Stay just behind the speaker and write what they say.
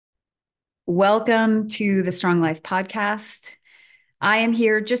Welcome to the Strong Life podcast. I am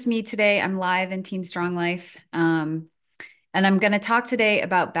here, just me today. I'm live in Team Strong Life. And I'm going to talk today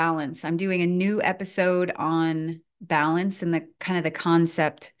about balance. I'm doing a new episode on balance and the kind of the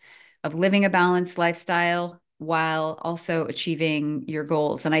concept of living a balanced lifestyle while also achieving your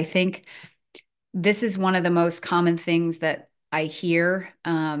goals. And I think this is one of the most common things that I hear,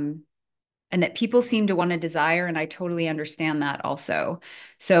 and that people seem to want to desire. And I totally understand that also.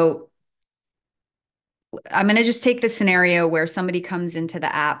 So I'm going to just take the scenario where somebody comes into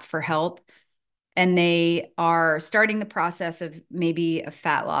the app for help and they are starting the process of maybe a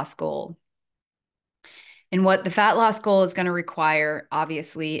fat loss goal. And what the fat loss goal is going to require,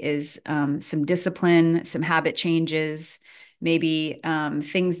 obviously, is some discipline, some habit changes, maybe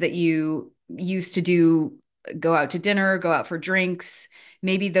things that you used to do, go out to dinner, go out for drinks.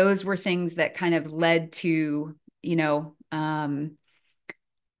 Maybe those were things that kind of led to,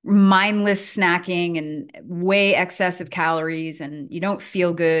 mindless snacking and way excessive calories, and you don't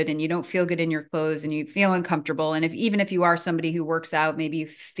feel good and you don't feel good in your clothes and you feel uncomfortable. And if even if you are somebody who works out, maybe you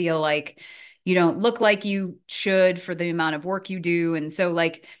feel like you don't look like you should for the amount of work you do. And so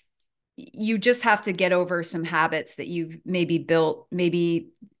like you just have to get over some habits that you've maybe built, maybe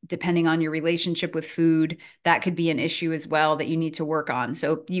depending on your relationship with food, that could be an issue as well that you need to work on.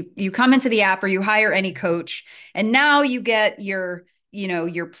 So you come into the app or you hire any coach, and now you get your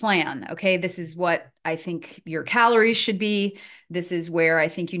plan. Okay, this is what I think your calories should be. This is where I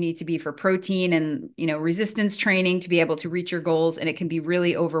think you need to be for protein and resistance training to be able to reach your goals, and it can be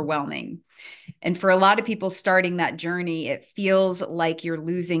really overwhelming. And for a lot of people starting that journey, it feels like you're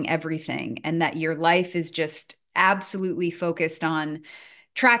losing everything and that your life is just absolutely focused on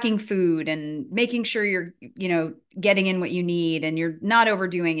tracking food and making sure you're, getting in what you need and you're not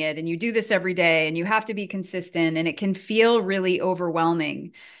overdoing it. And you do this every day and you have to be consistent, and it can feel really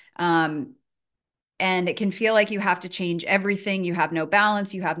overwhelming. Um, and it can feel like you have to change everything. You have no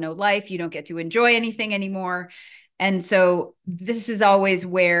balance, you have no life, you don't get to enjoy anything anymore. And so this is always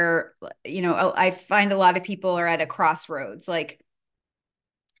where, I find a lot of people are at a crossroads, like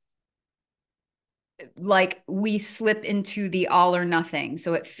we slip into the all or nothing.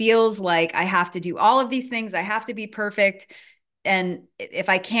 So it feels like I have to do all of these things, I have to be perfect, and if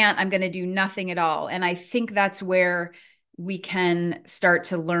I can't, I'm going to do nothing at all. And I think that's where we can start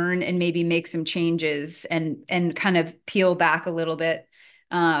to learn and maybe make some changes and kind of peel back a little bit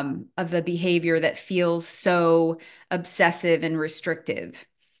of the behavior that feels so obsessive and restrictive.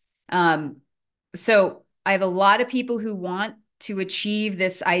 Um, so I have a lot of people who want to achieve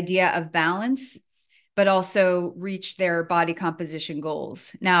this idea of balance, but also reach their body composition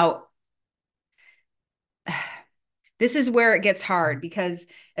goals. Now, this is where it gets hard because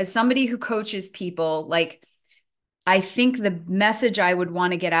as somebody who coaches people, like I think the message I would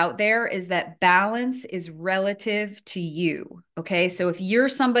want to get out there is that balance is relative to you. Okay. So if you're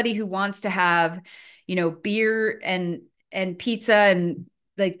somebody who wants to have, beer and pizza and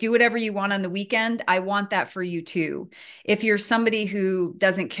like do whatever you want on the weekend, I want that for you too. If you're somebody who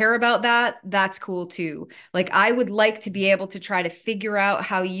doesn't care about that, that's cool too. Like I would like to be able to try to figure out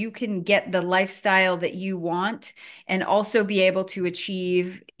how you can get the lifestyle that you want and also be able to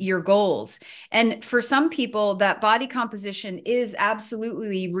achieve your goals. And for some people, that body composition is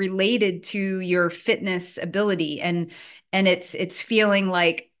absolutely related to your fitness ability. And it's feeling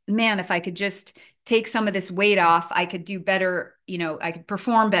like, man, if I could just take some of this weight off, I could do better, I could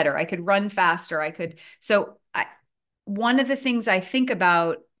perform better, I could run faster, I could. One of the things I think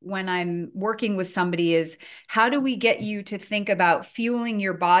about when I'm working with somebody is how do we get you to think about fueling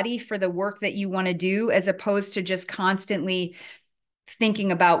your body for the work that you want to do, as opposed to just constantly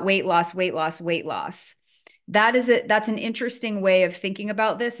thinking about weight loss, weight loss, weight loss. That's an interesting way of thinking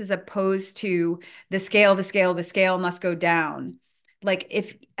about this, as opposed to the scale must go down. Like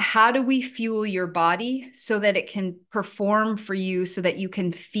if how do we fuel your body so that it can perform for you, so that you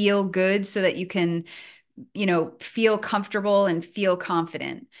can feel good, so that you can, feel comfortable and feel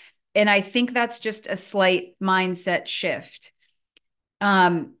confident. And I think that's just a slight mindset shift.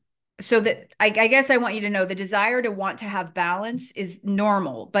 Um, so that I guess I want you to know the desire to want to have balance is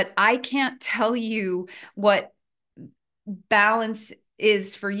normal, but I can't tell you what balance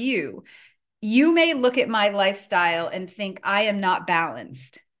is for you. You may look at my lifestyle and think I am not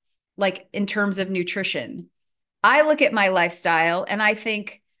balanced, like in terms of nutrition. I look at my lifestyle and I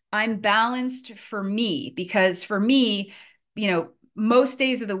think I'm balanced for me, because for me, most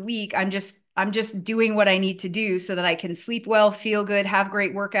days of the week I'm just doing what I need to do so that I can sleep well, feel good, have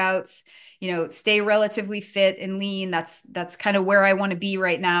great workouts, stay relatively fit and lean. That's kind of where I want to be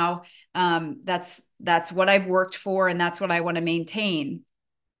right now. That's what I've worked for and that's what I want to maintain.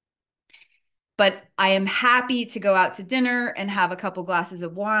 but I am happy to go out to dinner and have a couple glasses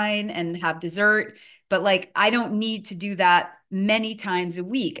of wine and have dessert. But like, I don't need to do that many times a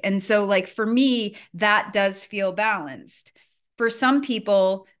week. And so, like, for me, that does feel balanced. For some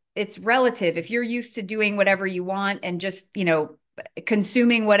people, it's relative. If you're used to doing whatever you want and just,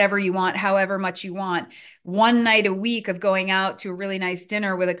 consuming whatever you want, however much you want, one night a week of going out to a really nice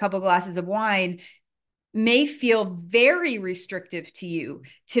dinner with a couple glasses of wine may feel very restrictive to you.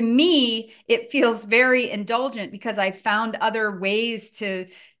 To me, it feels very indulgent because I found other ways to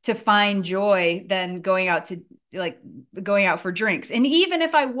find joy than going out for drinks. And even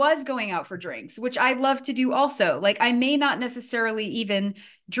if I was going out for drinks, which I love to do also, like I may not necessarily even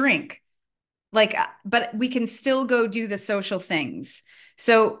drink, like, but we can still go do the social things.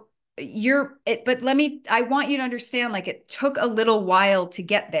 So but I want you to understand, like, it took a little while to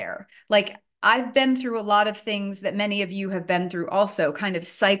get there. Like, I've been through a lot of things that many of you have been through also, kind of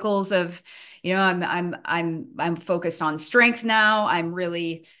cycles of, I'm focused on strength now. I'm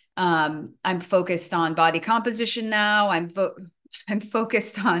focused on body composition now. I'm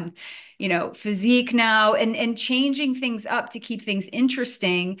focused on, physique now, and changing things up to keep things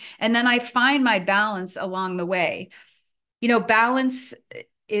interesting. And then I find my balance along the way. Balance,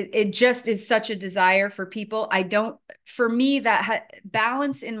 it just is such a desire for people. For me,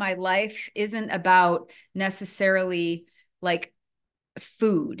 balance in my life isn't about necessarily like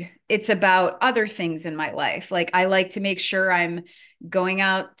food. It's about other things in my life. Like, I like to make sure I'm going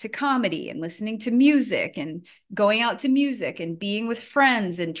out to comedy and listening to music and going out to music and being with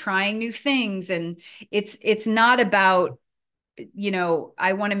friends and trying new things. And it's not about,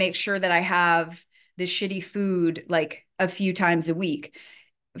 I want to make sure that I have the shitty food like a few times a week.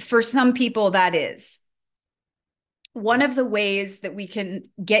 For some people, that is. One of the ways that we can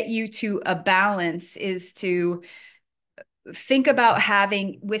get you to a balance is to think about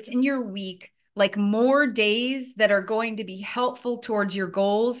having within your week like more days that are going to be helpful towards your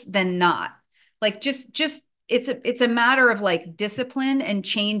goals than not. Like, just it's a matter of like discipline and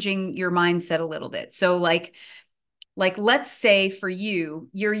changing your mindset a little bit. So like let's say for you,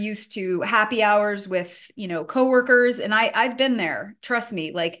 you're used to happy hours with, coworkers, and I've been there. Trust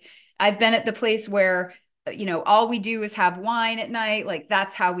me. Like, I've been at the place where, all we do is have wine at night. Like,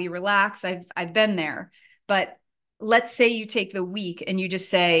 that's how we relax. I've been there. But let's say you take the week and you just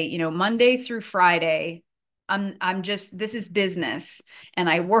say, Monday through Friday, this is business, and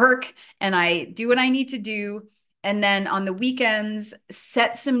I work and I do what I need to do. And then on the weekends,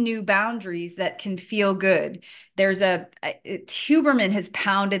 set some new boundaries that can feel good. Huberman has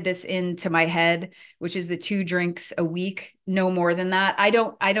pounded this into my head, which is the 2 drinks a week, no more than that. I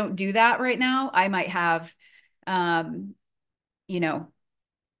don't do that right now. Um, you know,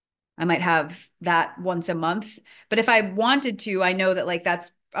 I might have that once a month. But if I wanted to, I know that like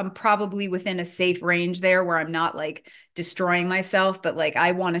I'm probably within a safe range there where I'm not like destroying myself, but like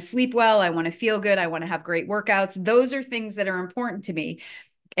I want to sleep well, I want to feel good, I want to have great workouts. Those are things that are important to me.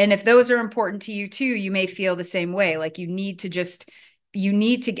 And if those are important to you too, you may feel the same way. Like, you need to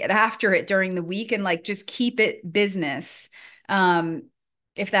get after it during the week and like just keep it business.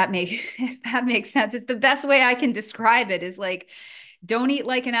 If that makes if that makes sense. It's the best way I can describe it, is like, don't eat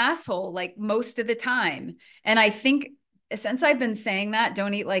like an asshole like most of the time. And I think since I've been saying that,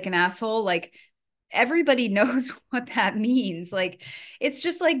 don't eat like an asshole, like everybody knows what that means. Like, it's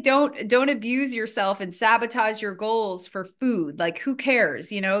just like, don't abuse yourself and sabotage your goals for food. Like, who cares?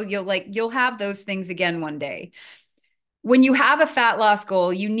 You'll have those things again one day. When you have a fat loss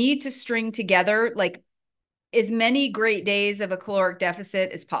goal, you need to string together like as many great days of a caloric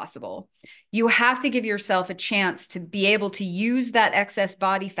deficit as possible. You have to give yourself a chance to be able to use that excess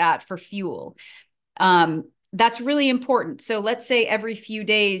body fat for fuel. That's really important. So let's say every few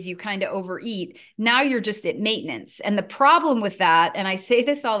days you kind of overeat. Now you're just at maintenance. And the problem with that, and I say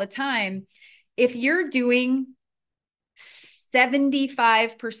this all the time, if you're doing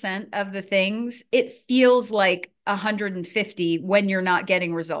 75% of the things, it feels like 150 when you're not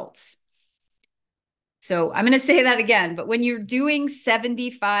getting results. So I'm going to say that again, but when you're doing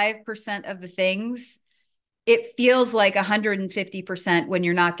 75% of the things, it feels like 150% when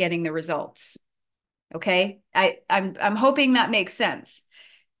you're not getting the results. Okay. I'm hoping that makes sense.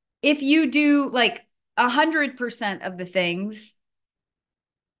 If you do like 100% of the things,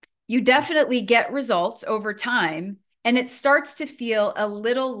 you definitely get results over time, and it starts to feel a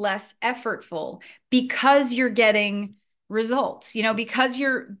little less effortful because you're getting results,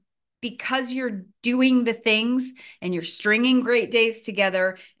 because you're doing the things and you're stringing great days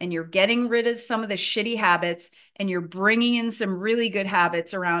together and you're getting rid of some of the shitty habits and you're bringing in some really good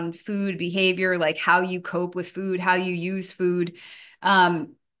habits around food behavior, like how you cope with food, how you use food.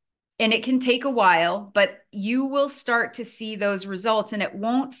 And it can take a while, but you will start to see those results and it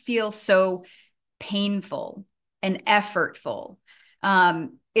won't feel so painful and effortful.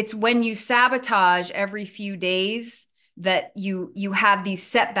 It's when you sabotage every few days that you have these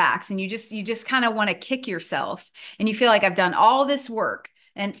setbacks and you just kind of want to kick yourself and you feel like I've done all this work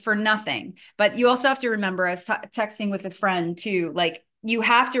and for nothing. But you also have to remember, I was texting with a friend too, like you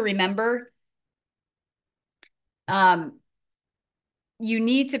have to remember, um, you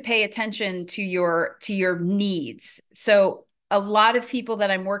need to pay attention to your needs. So a lot of people that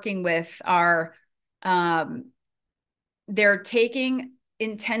I'm working with are, um, they're taking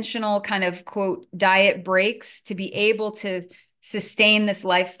intentional kind of quote diet breaks to be able to sustain this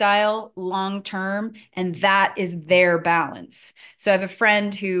lifestyle long term, and that is their balance. So I have a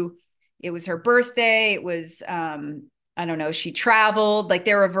friend who, it was her birthday, it was, I don't know, she traveled, like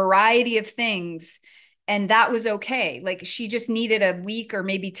there were a variety of things, and that was okay. Like she just needed a week or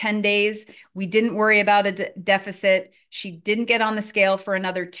maybe 10 days. We didn't worry about a deficit. She didn't get on the scale for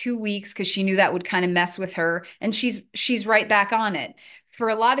another 2 weeks because she knew that would kind of mess with her. And she's right back on it. For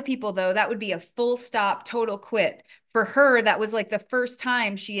a lot of people, though, that would be a full stop, total quit. For her, that was like the first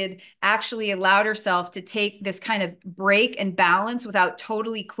time she had actually allowed herself to take this kind of break and balance without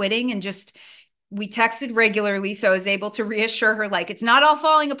totally quitting, and just, we texted regularly, so I was able to reassure her, like, it's not all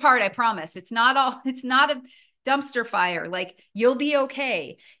falling apart, I promise. It's not a dumpster fire. Like, you'll be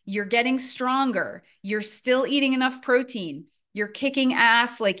okay. You're getting stronger. You're still eating enough protein. You're kicking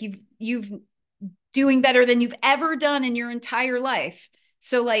ass. Like you've doing better than you've ever done in your entire life.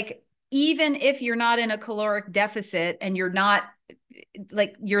 So like, even if you're not in a caloric deficit and you're not,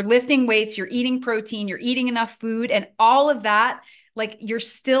 like, you're lifting weights, you're eating protein, you're eating enough food and all of that, like you're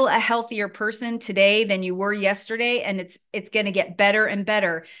still a healthier person today than you were yesterday, and it's going to get better and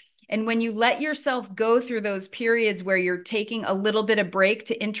better. And when you let yourself go through those periods where you're taking a little bit of break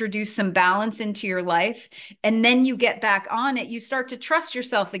to introduce some balance into your life, and then you get back on it, you start to trust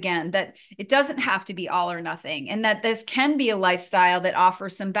yourself again, that it doesn't have to be all or nothing, and that this can be a lifestyle that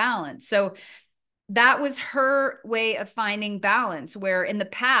offers some balance. So that was her way of finding balance, where in the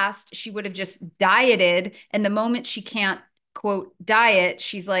past she would have just dieted, and the moment she can't quote diet,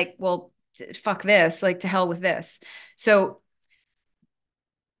 she's like, well, fuck this, like to hell with this. So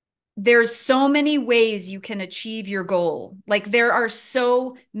there's so many ways you can achieve your goal. Like there are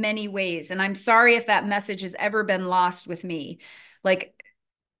so many ways. And I'm sorry if that message has ever been lost with me. Like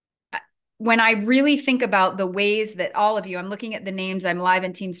when I really think about the ways that all of you, I'm looking at the names, I'm live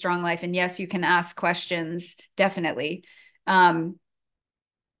in Team Strong Life, and yes, you can ask questions, definitely. Um,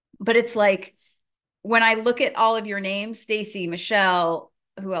 but it's like when I look at all of your names, Stacy, Michelle,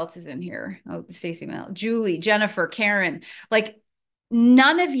 who else is in here? Oh, Stacy, Mel, Julie, Jennifer, Karen, like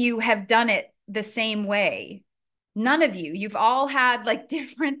none of you have done it the same way. None of you. You've all had like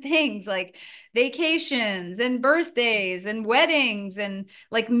different things, like vacations and birthdays and weddings and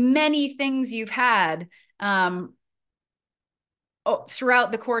like many things you've had, um,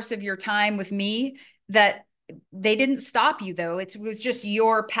 throughout the course of your time with me, that they didn't stop you though. It was just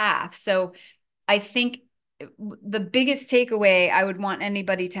your path. So I think the biggest takeaway I would want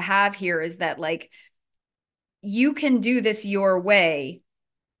anybody to have here is that, like, you can do this your way.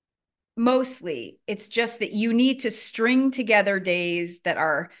 Mostly, it's just that you need to string together days that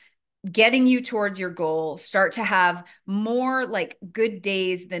are getting you towards your goal, start to have more like good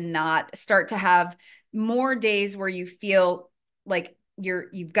days than not, start to have more days where you feel like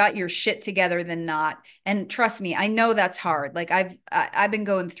you've got your shit together than not. And trust me, I know that's hard. Like I've been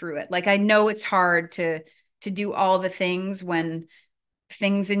going through it. Like I know it's hard to do all the things when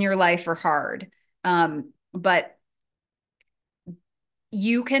things in your life are hard. But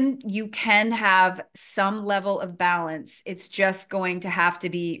you can have some level of balance. It's just going to have to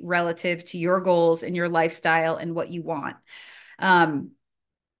be relative to your goals and your lifestyle and what you want. Um,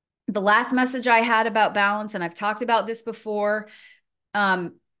 the last message I had about balance, and I've talked about this before,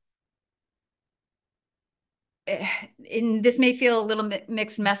 um, and this may feel a little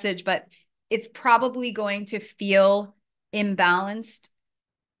mixed message, but it's probably going to feel imbalanced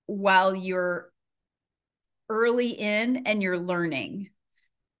while you're early in and you're learning.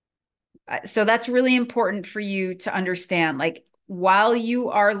 So that's really important for you to understand. Like while you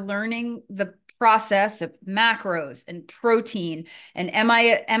are learning the process of macros and protein, and am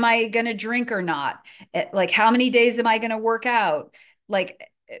I going to drink or not? Like how many days am I going to work out? Like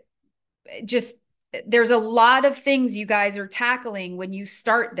just there's a lot of things you guys are tackling when you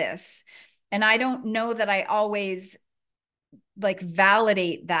start this. And I don't know that I always like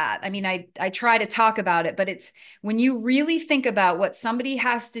validate that. I mean, I try to talk about it, but it's when you really think about what somebody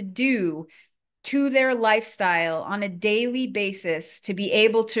has to do to their lifestyle on a daily basis to be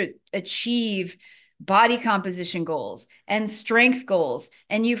able to achieve body composition goals and strength goals,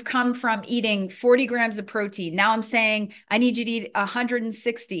 and you've come from eating 40 grams of protein, now I'm saying I need you to eat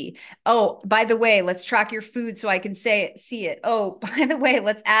 160. Oh, by the way, let's track your food so I can see it. Oh, by the way,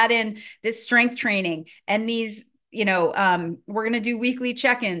 let's add in this strength training and these, we're going to do weekly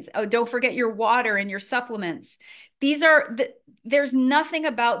check-ins. Oh, don't forget your water and your supplements. There's nothing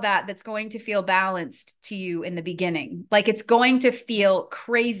about that that's going to feel balanced to you in the beginning. Like, it's going to feel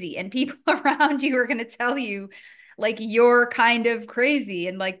crazy, and people around you are going to tell you like you're kind of crazy,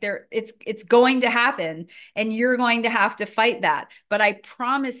 and like it's going to happen, and you're going to have to fight that. But I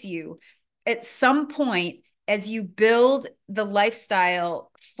promise you, at some point, as you build the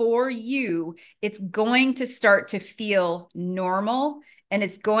lifestyle for you, it's going to start to feel normal, and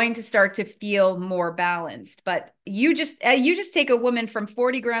it's going to start to feel more balanced. But you just take a woman from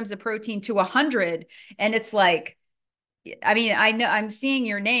 40 grams of protein to 100, and it's like, I mean, I know I'm seeing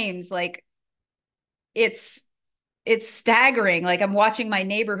your names, like it's staggering. Like, I'm watching my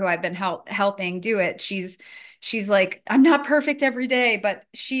neighbor who I've been helping do it. She's like, I'm not perfect every day, but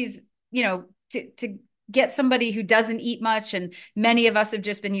she's, to get somebody who doesn't eat much, and many of us have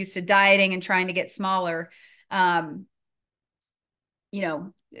just been used to dieting and trying to get smaller. um you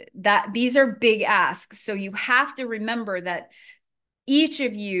know, that these are big asks. So you have to remember that each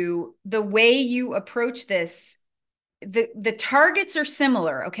of you, the way you approach this, the targets are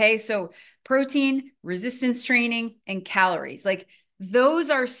similar. Okay. So protein, resistance training, and calories, like those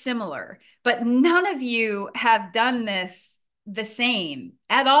are similar, but none of you have done this the same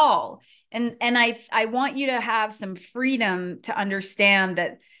at all. And I want you to have some freedom to understand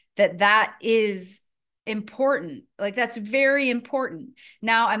that is important. Like, that's very important.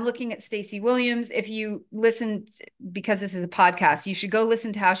 Now I'm looking at Stacey Williams. If you listen, because this is a podcast, you should go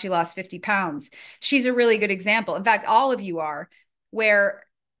listen to how she lost 50 pounds. She's a really good example. In fact, all of you are, where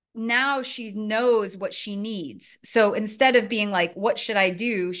now she knows what she needs. So instead of being like, what should I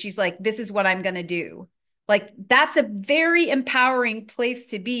do? She's like, this is what I'm going to do. Like, that's a very empowering place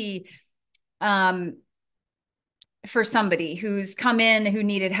to be, um, for somebody who's come in, who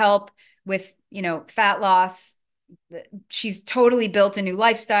needed help with, fat loss. She's totally built a new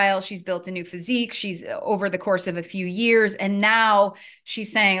lifestyle. She's built a new physique. She's over the course of a few years. And now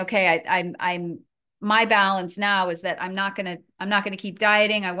she's saying, okay, I'm my balance now is that I'm not going to keep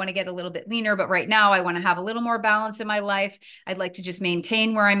dieting. I want to get a little bit leaner, but right now I want to have a little more balance in my life. I'd like to just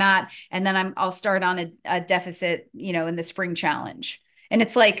maintain where I'm at. And then I'll start on a deficit, in the spring challenge. And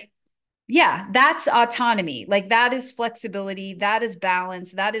it's like, yeah, that's autonomy. Like, that is flexibility. That is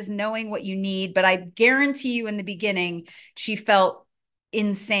balance. That is knowing what you need. But I guarantee you, in the beginning, she felt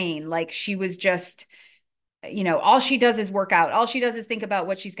insane. Like, she was just, all she does is work out. All she does is think about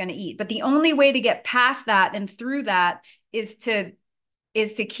what she's going to eat. But the only way to get past that and through that is to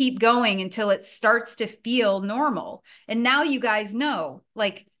keep going until it starts to feel normal. And now you guys know,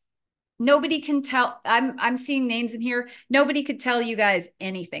 like, nobody can tell. I'm seeing names in here. Nobody could tell you guys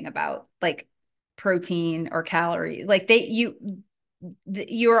anything about like protein or calories. Like, you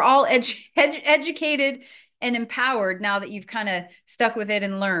are all educated and empowered now that you've kind of stuck with it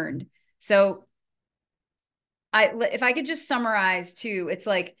and learned. So if I could just summarize too, it's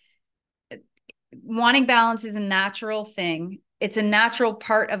like, wanting balance is a natural thing. It's a natural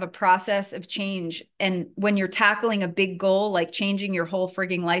part of a process of change. And when you're tackling a big goal, like changing your whole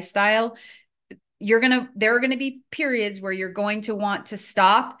frigging lifestyle, there are going to be periods where you're going to want to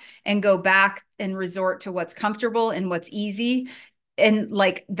stop and go back and resort to what's comfortable and what's easy. And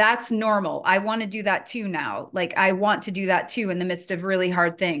like, that's normal. I want to do that too now. Like, I want to do that too in the midst of really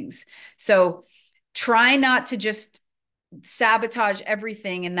hard things. So try not to just sabotage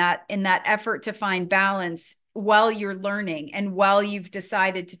everything in that effort to find balance while you're learning and while you've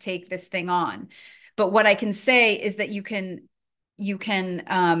decided to take this thing on. But what I can say is that you can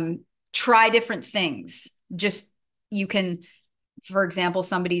try different things. Just, you can, for example,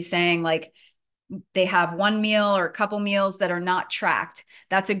 somebody's saying like they have one meal or a couple meals that are not tracked.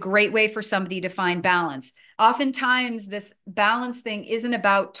 That's a great way for somebody to find balance. Oftentimes, this balance thing isn't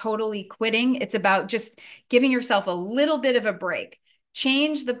about totally quitting. It's about just giving yourself a little bit of a break.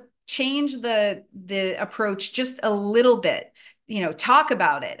 Change the approach just a little bit. Talk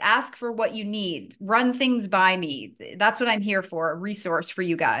about it, ask for what you need, run things by me. That's what I'm here for, a resource for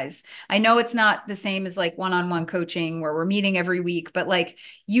you guys. I know it's not the same as like one-on-one coaching where we're meeting every week, but like,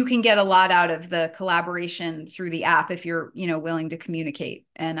 you can get a lot out of the collaboration through the app if you're, willing to communicate.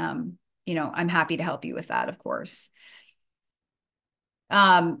 And, I'm happy to help you with that, of course.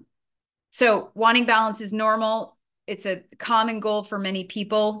 So wanting balance is normal. It's a common goal for many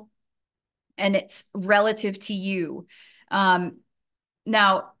people. and it's relative to you. Um,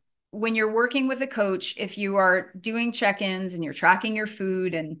 Now, when you're working with a coach, if you are doing check-ins and you're tracking your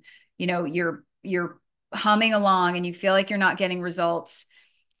food and you're humming along and you feel like you're not getting results,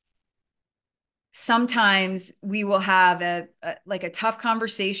 sometimes we will have a tough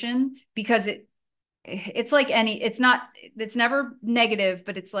conversation because it's like it's never negative,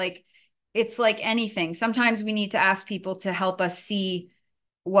 but it's like anything. Sometimes we need to ask people to help us see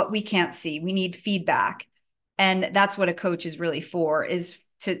what we can't see. We need feedback. And that's what a coach is really for, is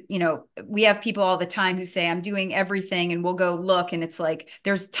to, we have people all the time who say, I'm doing everything, and we'll go look. And it's like,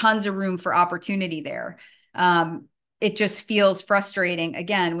 there's tons of room for opportunity there. Um, it just feels frustrating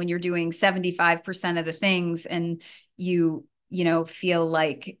again when you're doing 75% of the things and feel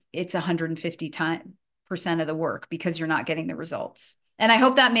like it's 150% of the work because you're not getting the results. And I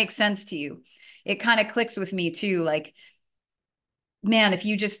hope that makes sense to you. It kind of clicks with me too. Like, man, if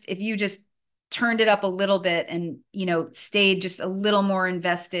you just turned it up a little bit and, stayed just a little more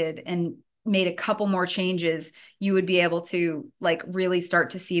invested and made a couple more changes, you would be able to like really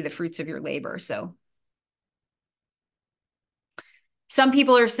start to see the fruits of your labor. So some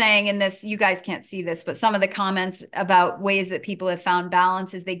people are saying in this, you guys can't see this, but some of the comments about ways that people have found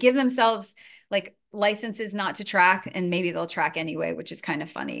balance is they give themselves like licenses not to track, and maybe they'll track anyway, which is kind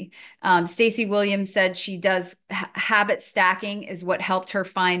of funny. Stacey Williams said she does habit stacking is what helped her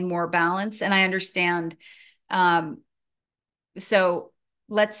find more balance. And I understand. Um, so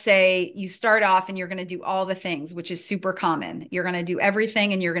let's say you start off and you're going to do all the things, which is super common. You're going to do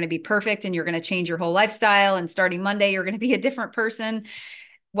everything and you're going to be perfect and you're going to change your whole lifestyle. And starting Monday, you're going to be a different person.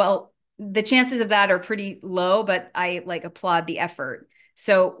 Well, the chances of that are pretty low, but I like applaud the effort.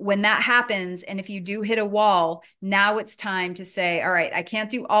 So when that happens, and if you do hit a wall, now it's time to say, all right, I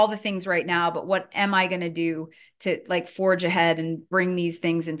can't do all the things right now, but what am I going to do to like forge ahead and bring these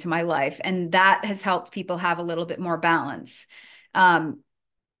things into my life? And that has helped people have a little bit more balance. Um,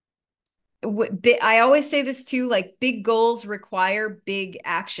 I always say this too, like big goals require big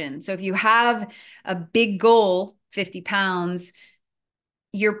action. So if you have a big goal, 50 pounds,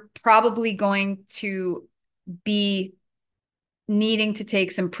 you're probably going to be needing to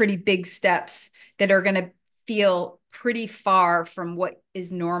take some pretty big steps that are going to feel pretty far from what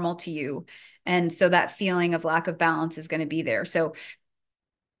is normal to you. And so that feeling of lack of balance is going to be there. So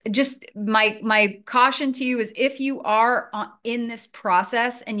just my caution to you is, if you are in this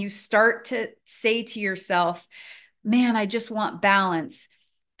process and you start to say to yourself, man, I just want balance,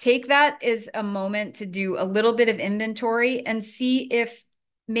 take that as a moment to do a little bit of inventory and see if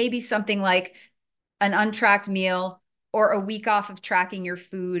maybe something like an untracked meal or a week off of tracking your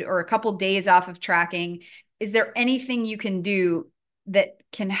food or a couple days off of tracking, is there anything you can do that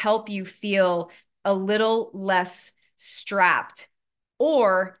can help you feel a little less strapped?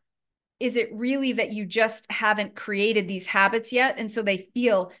 Or is it really that you just haven't created these habits yet? And so they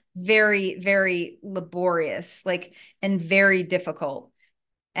feel very, very laborious, like, and very difficult.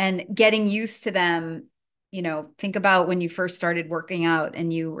 And getting used to them, think about when you first started working out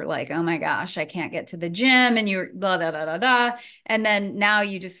and you were like, oh my gosh, I can't get to the gym, and you're blah, da, da, da, da. And then now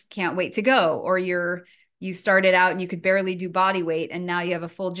you just can't wait to go. Or you started out and you could barely do body weight, and now you have a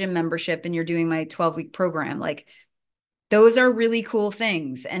full gym membership and you're doing my 12-week program. Like, those are really cool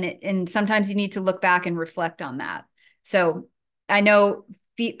things. And sometimes you need to look back and reflect on that. So I know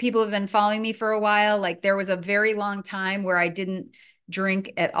people have been following me for a while. Like, there was a very long time where I didn't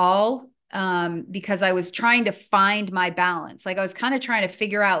drink at all, because I was trying to find my balance. Like, I was kind of trying to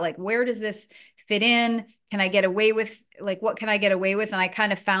figure out, like, where does this fit in? Can I get away with, like, what can I get away with? And I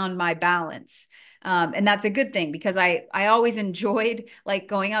kind of found my balance. And that's a good thing, because I always enjoyed like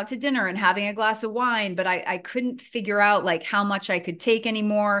going out to dinner and having a glass of wine, but I couldn't figure out like how much I could take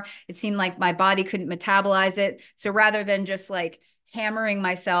anymore. It seemed like my body couldn't metabolize it. So rather than just like hammering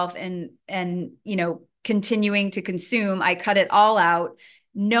myself and continuing to consume, I cut it all out,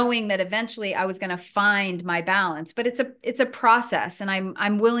 knowing that eventually I was going to find my balance. But it's a process, and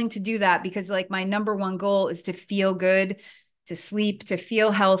I'm willing to do that, because like my number one goal is to feel good, to sleep, to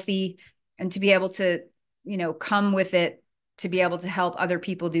feel healthy, and to be able to, come with it, to be able to help other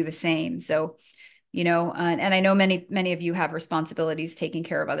people do the same. So, and I know many of you have responsibilities taking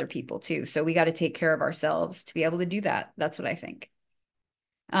care of other people too. So we got to take care of ourselves to be able to do that. That's what I think.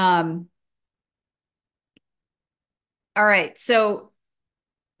 Um, all right. So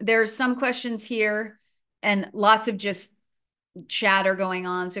there's some questions here and lots of just chatter going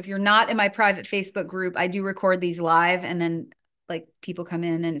on. So if you're not in my private Facebook group, I do record these live, and then like people come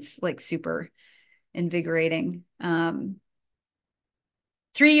in and it's like super invigorating. 3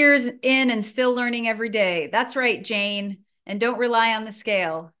 years in and still learning every day. That's right, Jane. And don't rely on the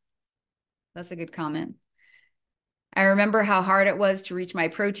scale. That's a good comment. I remember how hard it was to reach my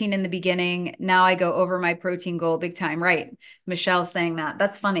protein in the beginning. Now I go over my protein goal big time. Right. Michelle saying that.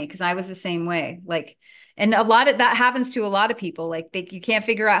 That's funny because I was the same way. Like, and a lot of that happens to a lot of people. Like you can't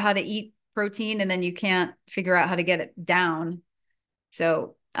figure out how to eat protein and then you can't figure out how to get it down.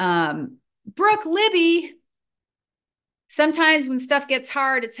 So, Brooke Libby, sometimes when stuff gets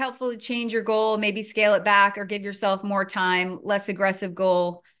hard, it's helpful to change your goal, maybe scale it back or give yourself more time, less aggressive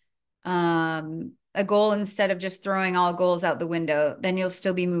goal. A goal instead of just throwing all goals out the window, then you'll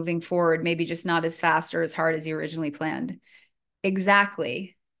still be moving forward, maybe just not as fast or as hard as you originally planned.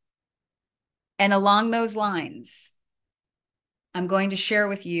 Exactly. And along those lines, I'm going to share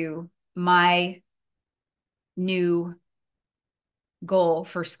with you my new goal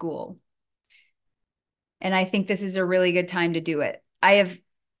for school. And I think this is a really good time to do it. I have,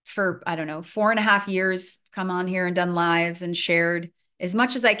 for, I don't know, 4.5 years, come on here and done lives and shared as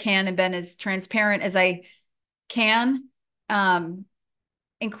much as I can and been as transparent as I can,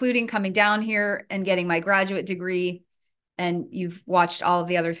 including coming down here and getting my graduate degree. And you've watched all of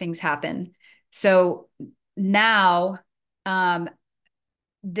the other things happen. So now,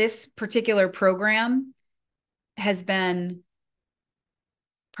 this particular program has been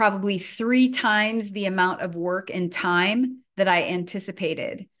probably 3 times the amount of work and time that I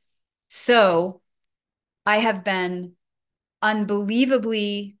anticipated. So I have been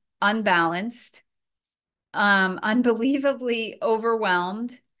unbelievably unbalanced, unbelievably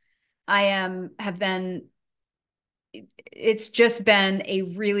overwhelmed. Have been, it's just been a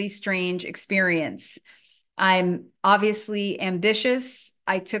really strange experience. I'm obviously ambitious.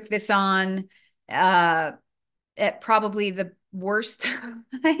 I took this on at probably the worst time.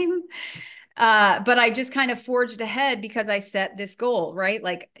 But I just kind of forged ahead because I set this goal, right?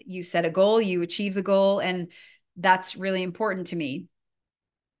 Like you set a goal, you achieve the goal, and that's really important to me.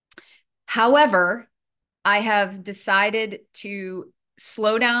 However, I have decided to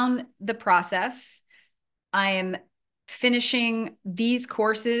slow down the process. I am finishing these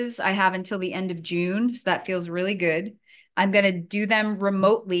courses. I have until the end of June, so that feels really good. I'm going to do them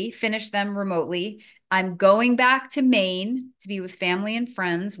remotely, finish them remotely. I'm going back to Maine to be with family and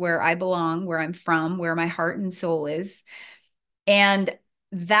friends where I belong, where I'm from, where my heart and soul is. And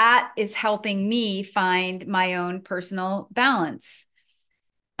that is helping me find my own personal balance.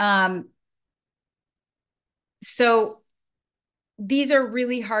 So these are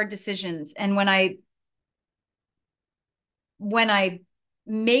really hard decisions. And when I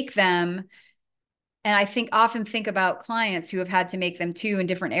make them, and I often think about clients who have had to make them too in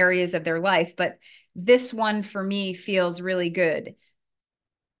different areas of their life, but this one for me feels really good.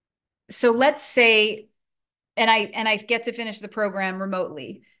 So let's say, and I get to finish the program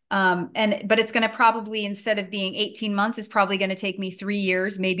remotely. But it's going to probably, instead of being 18 months, it's probably going to take me 3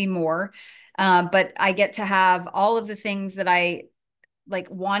 years, maybe more. But I get to have all of the things that I like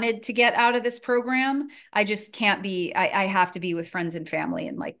wanted to get out of this program. I just can't be, I have to be with friends and family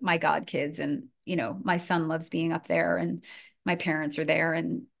and like my god kids. And, my son loves being up there and my parents are there.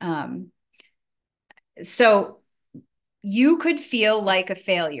 And so you could feel like a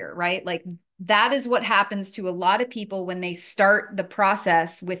failure, right? Like that is what happens to a lot of people when they start the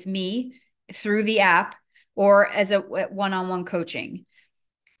process with me through the app or as a one-on-one coaching.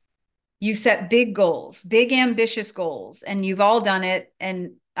 You set big goals, big ambitious goals, and you've all done it.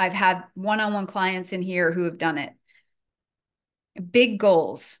 And I've had one-on-one clients in here who have done it. Big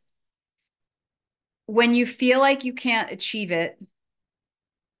goals. When you feel like you can't achieve it,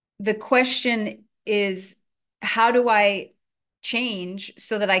 the question is, how do I change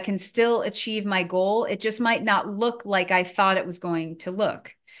so that I can still achieve my goal? It just might not look like I thought it was going to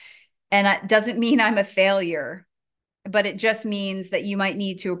look. And it doesn't mean I'm a failure, but it just means that you might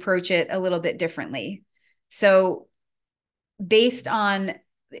need to approach it a little bit differently. So based on,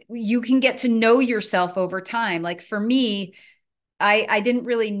 you can get to know yourself over time. Like for me, I didn't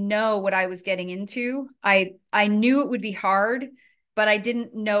really know what I was getting into. I knew it would be hard, but I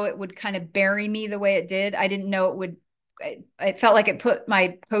didn't know it would kind of bury me the way it did. I didn't know it would, I felt like it put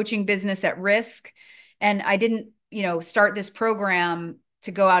my coaching business at risk. And I didn't, start this program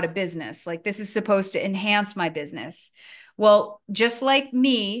to go out of business. Like this is supposed to enhance my business. Well, just like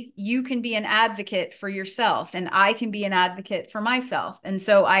me, you can be an advocate for yourself and I can be an advocate for myself. And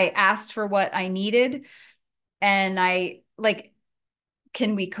so I asked for what I needed and I like,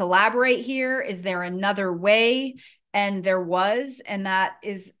 can we collaborate here? Is there another way? And there was, and that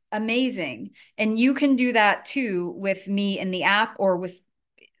is amazing. And you can do that too with me in the app or with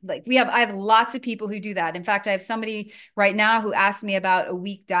I have lots of people who do that. In fact, I have somebody right now who asked me about a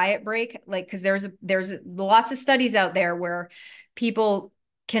week diet break, like, cause there's lots of studies out there where people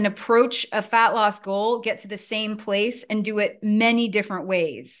can approach a fat loss goal, get to the same place, and do it many different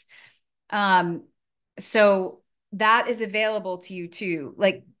ways. So that is available to you too.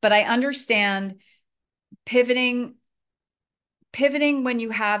 Like, but I understand pivoting when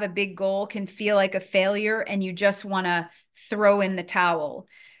you have a big goal can feel like a failure and you just want to throw in the towel.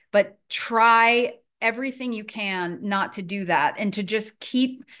 But try everything you can not to do that, and to just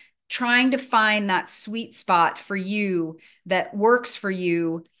keep trying to find that sweet spot for you that works for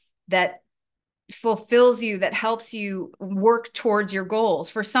you, that fulfills you, that helps you work towards your goals.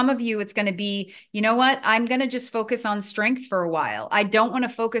 For some of you, it's going to be, you know what? I'm going to just focus on strength for a while. I don't want to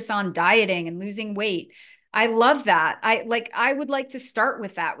focus on dieting and losing weight. I love that. I would like to start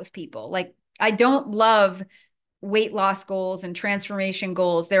with that with people. Like, I don't love weight loss goals and transformation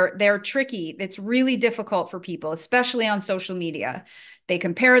goals. They're tricky. It's really difficult for people, especially on social media. They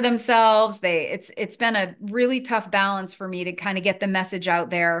compare themselves. It's been a really tough balance for me to kind of get the message out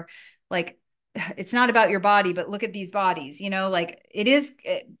there. Like, it's not about your body, but look at these bodies, like it is,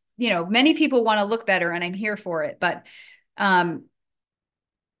 many people want to look better, and I'm here for it. But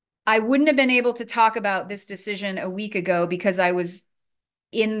I wouldn't have been able to talk about this decision a week ago because I was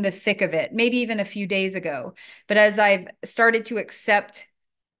in the thick of it, maybe even a few days ago. But as I've started to accept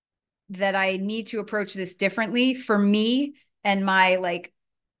that I need to approach this differently for me and my like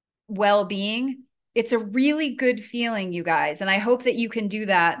well-being, it's a really good feeling, you guys. And I hope that you can do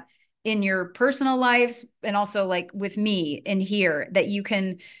that in your personal lives, and also like with me in here, that you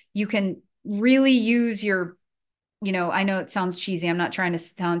can really use your, I know it sounds cheesy, I'm not trying to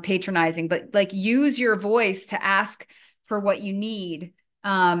sound patronizing, but like use your voice to ask for what you need.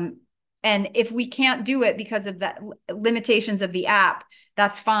 And if we can't do it because of the limitations of the app,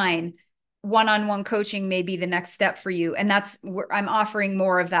 that's fine. One-on-one coaching may be the next step for you. And that's where I'm offering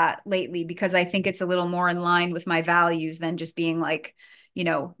more of that lately, because I think it's a little more in line with my values than just being like,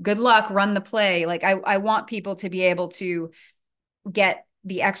 good luck, run the play. Like, I want people to be able to get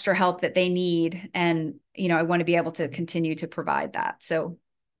the extra help that they need. And, I want to be able to continue to provide that. So,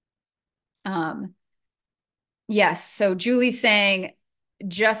 yes. So Julie's saying,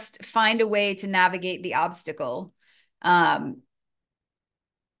 just find a way to navigate the obstacle. Um,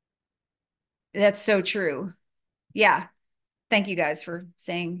 that's so true. Yeah. Thank you guys for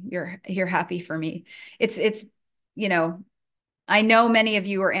saying you're happy for me. It's, you know, I know many of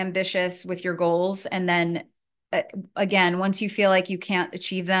you are ambitious with your goals, and then again, once you feel like you can't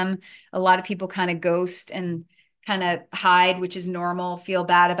achieve them, a lot of people kind of ghost and kind of hide, which is normal, feel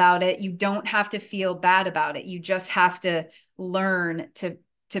bad about it. You don't have to feel bad about it. You just have to learn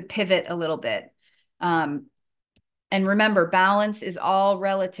to pivot a little bit. Um, and remember, balance is all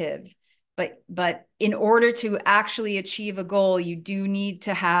relative. But in order to actually achieve a goal, you do need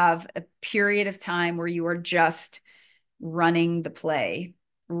to have a period of time where you are just running the play,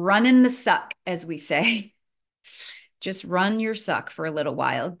 running the suck, as we say. Just run your suck for a little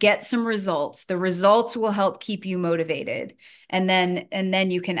while, get some results. The results will help keep you motivated. And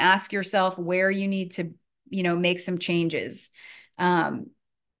then you can ask yourself where you need to, make some changes. When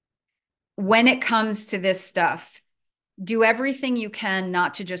it comes to this stuff, do everything you can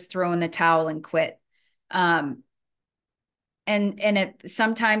not to just throw in the towel and quit. Um, and it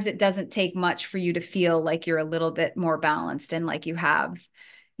sometimes it doesn't take much for you to feel like you're a little bit more balanced, and like you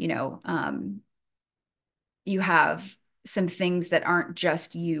know, um, you have some things that aren't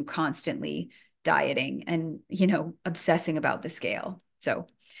just you constantly dieting and, obsessing about the scale. So,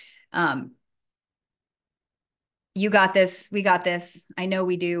 um, you got this. We got this. I know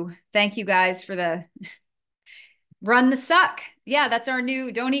we do. Thank you guys for the run the suck. Yeah, that's our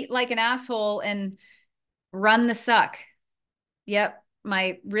new don't eat like an asshole and run the suck. Yep.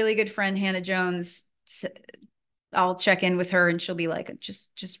 My really good friend, Hannah Jones, I'll check in with her and she'll be like,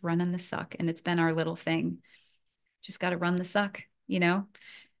 just running the suck. And it's been our little thing. Just got to run the suck.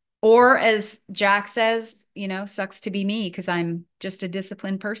 Or as Jack says, sucks to be me because I'm just a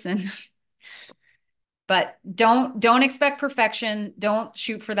disciplined person. But don't expect perfection. Don't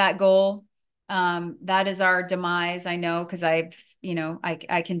shoot for that goal. That is our demise. I know, because I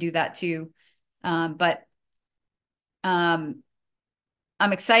can do that too. But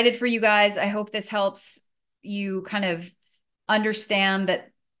I'm excited for you guys. I hope this helps you kind of understand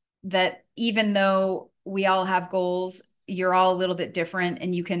that even though we all have goals, you're all a little bit different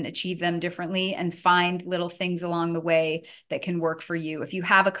and you can achieve them differently, and find little things along the way that can work for you. If you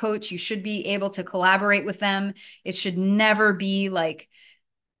have a coach, you should be able to collaborate with them. It should never be like,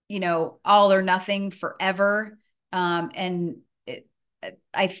 all or nothing forever. And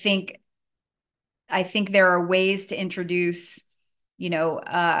I think there are ways to introduce,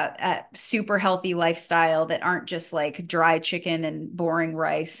 a super healthy lifestyle that aren't just like dry chicken and boring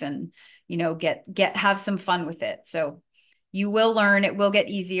rice, and, have some fun with it. So you will learn, it will get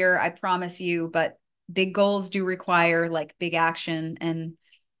easier, I promise you, but big goals do require like big action. And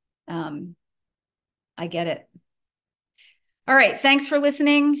um, I get it. All right. Thanks for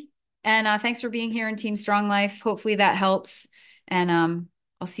listening. And thanks for being here in Team Strong Life. Hopefully that helps. And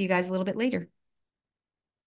I'll see you guys a little bit later.